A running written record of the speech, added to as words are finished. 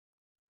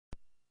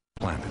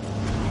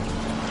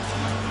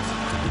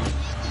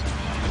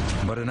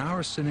But in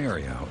our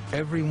scenario,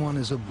 everyone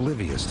is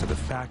oblivious to the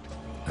fact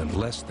that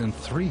less than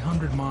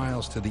 300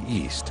 miles to the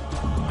east,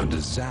 a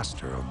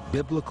disaster of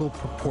biblical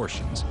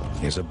proportions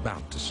is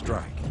about to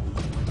strike.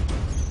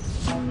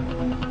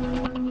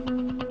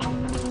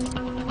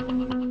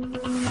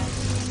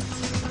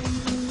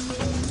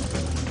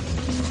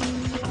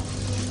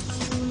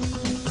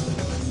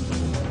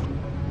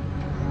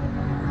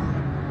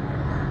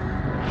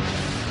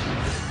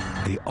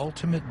 The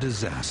ultimate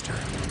disaster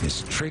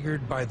is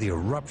triggered by the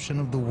eruption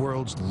of the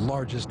world's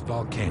largest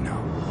volcano,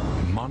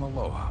 Mauna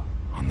Loa,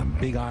 on the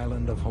Big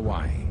Island of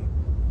Hawaii.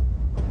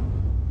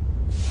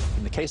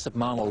 In the case of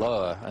Mauna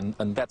Loa,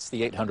 and that's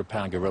the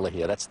 800-pound gorilla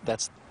here,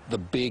 that's the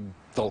big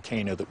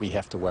volcano that we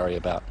have to worry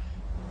about.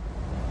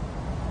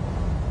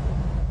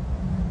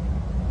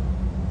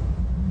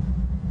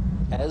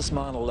 As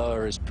Mauna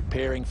Loa is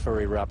preparing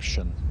for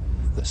eruption,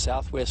 the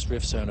southwest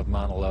rift zone of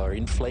Mauna Loa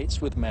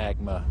inflates with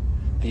magma.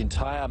 The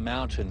entire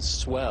mountain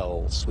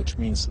swells, which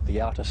means that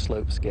the outer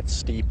slopes get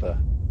steeper.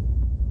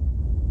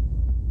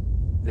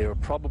 There are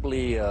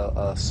probably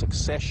a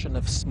succession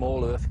of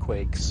small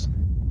earthquakes,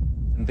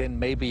 and then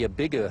maybe a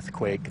big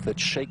earthquake that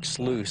shakes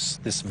loose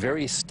this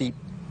very steep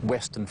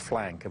western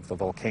flank of the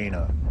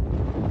volcano.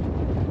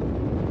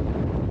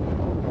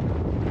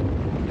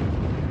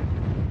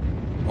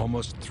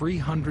 Almost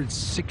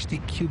 360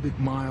 cubic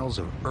miles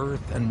of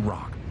earth and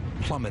rock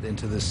plummet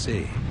into the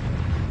sea.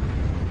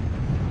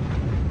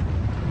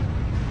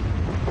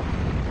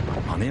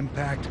 On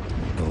impact,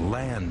 the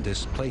land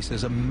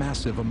displaces a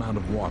massive amount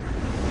of water.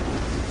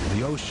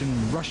 The ocean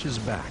rushes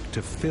back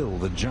to fill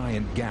the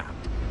giant gap.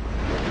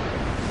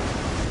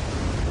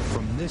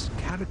 From this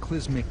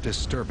cataclysmic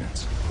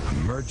disturbance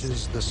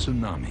emerges the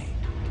tsunami,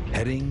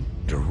 heading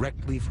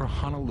directly for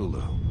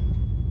Honolulu.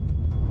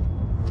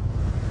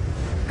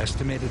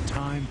 Estimated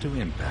time to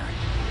impact,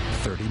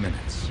 30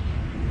 minutes.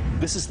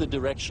 This is the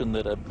direction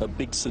that a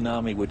big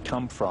tsunami would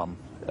come from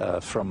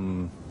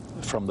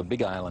the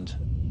Big Island.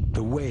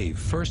 The wave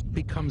first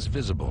becomes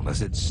visible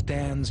as it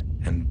stands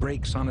and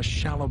breaks on a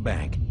shallow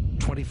bank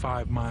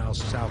 25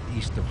 miles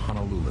southeast of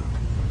Honolulu.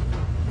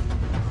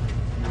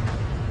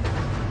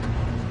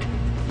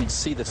 You'd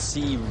see the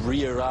sea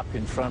rear up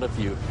in front of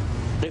you.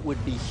 It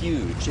would be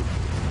huge.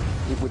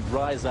 It would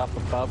rise up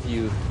above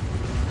you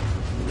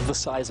the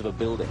size of a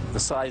building, the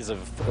size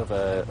of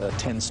a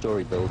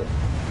 10-story building.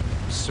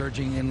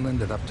 Surging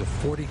inland at up to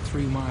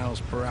 43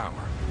 miles per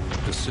hour,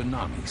 the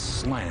tsunami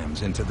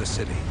slams into the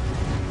city.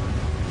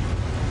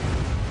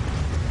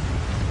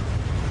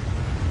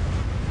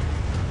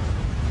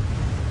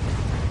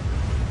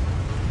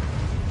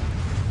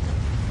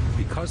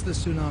 Because the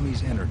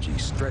tsunami's energy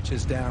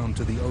stretches down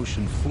to the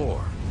ocean floor,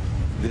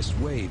 this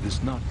wave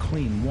is not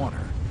clean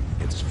water.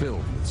 It's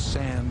filled with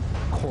sand,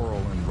 coral,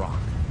 and rock.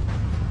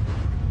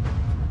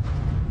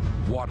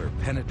 Water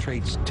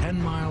penetrates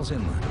 10 miles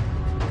inland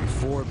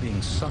before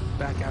being sucked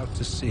back out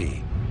to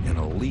sea in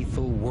a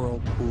lethal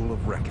whirlpool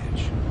of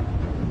wreckage.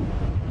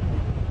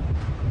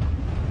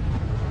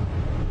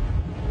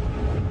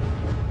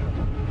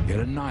 It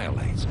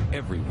annihilates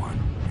everyone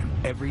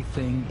and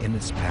everything in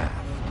its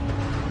path.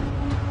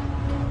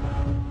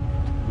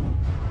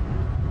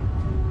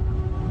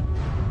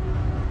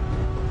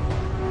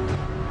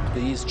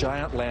 These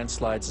giant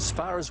landslides, as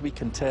far as we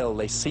can tell,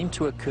 they seem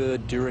to occur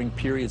during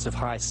periods of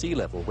high sea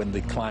level when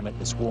the climate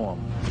is warm.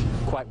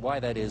 Quite why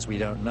that is, we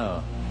don't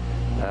know.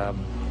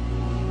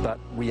 But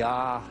we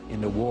are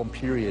in a warm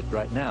period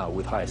right now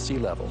with high sea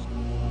level.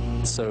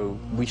 So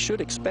we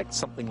should expect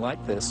something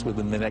like this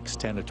within the next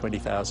 10 or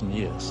 20,000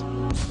 years.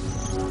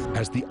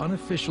 As the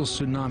unofficial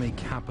tsunami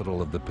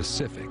capital of the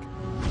Pacific,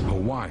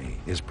 Hawaii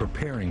is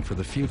preparing for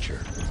the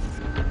future.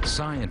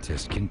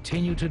 Scientists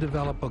continue to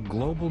develop a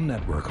global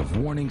network of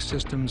warning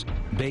systems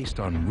based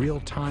on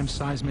real-time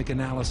seismic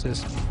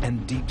analysis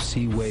and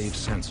deep-sea wave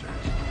sensors.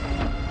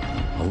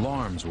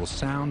 Alarms will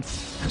sound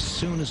as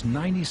soon as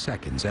 90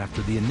 seconds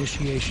after the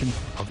initiation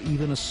of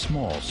even a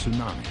small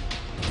tsunami.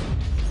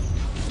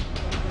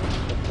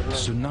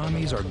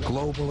 Tsunamis are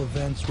global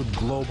events with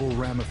global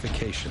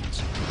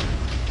ramifications.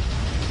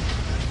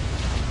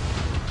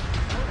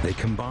 They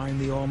combine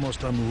the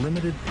almost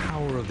unlimited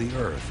power of the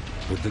Earth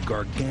with the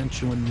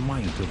gargantuan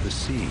might of the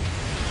sea.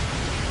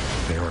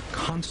 They are a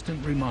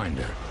constant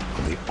reminder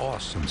of the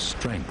awesome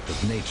strength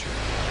of nature.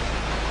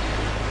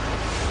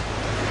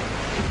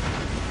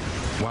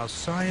 While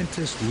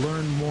scientists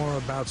learn more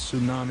about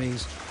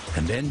tsunamis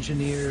and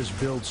engineers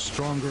build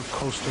stronger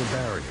coastal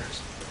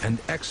barriers and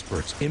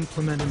experts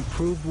implement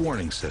improved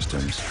warning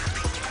systems,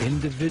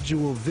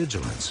 individual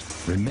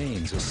vigilance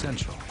remains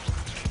essential.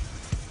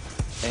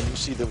 And you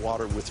see the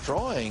water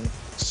withdrawing,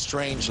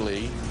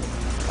 strangely,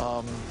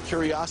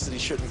 curiosity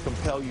shouldn't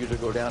compel you to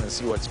go down and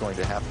see what's going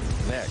to happen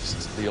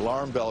next. The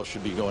alarm bell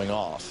should be going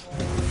off.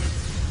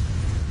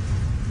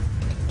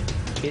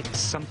 It's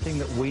something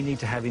that we need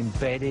to have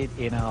embedded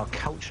in our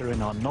culture,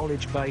 in our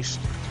knowledge base,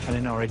 and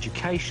in our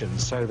education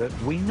so that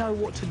we know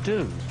what to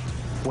do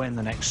when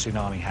the next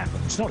tsunami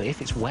happens. Not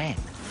if, it's when.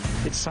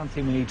 It's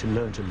something we need to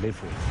learn to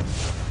live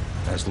with.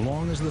 As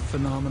long as the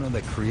phenomena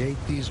that create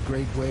these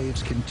great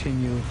waves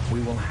continue,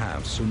 we will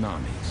have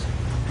tsunamis.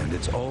 And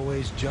it's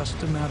always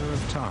just a matter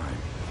of time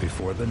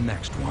before the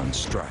next one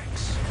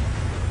strikes.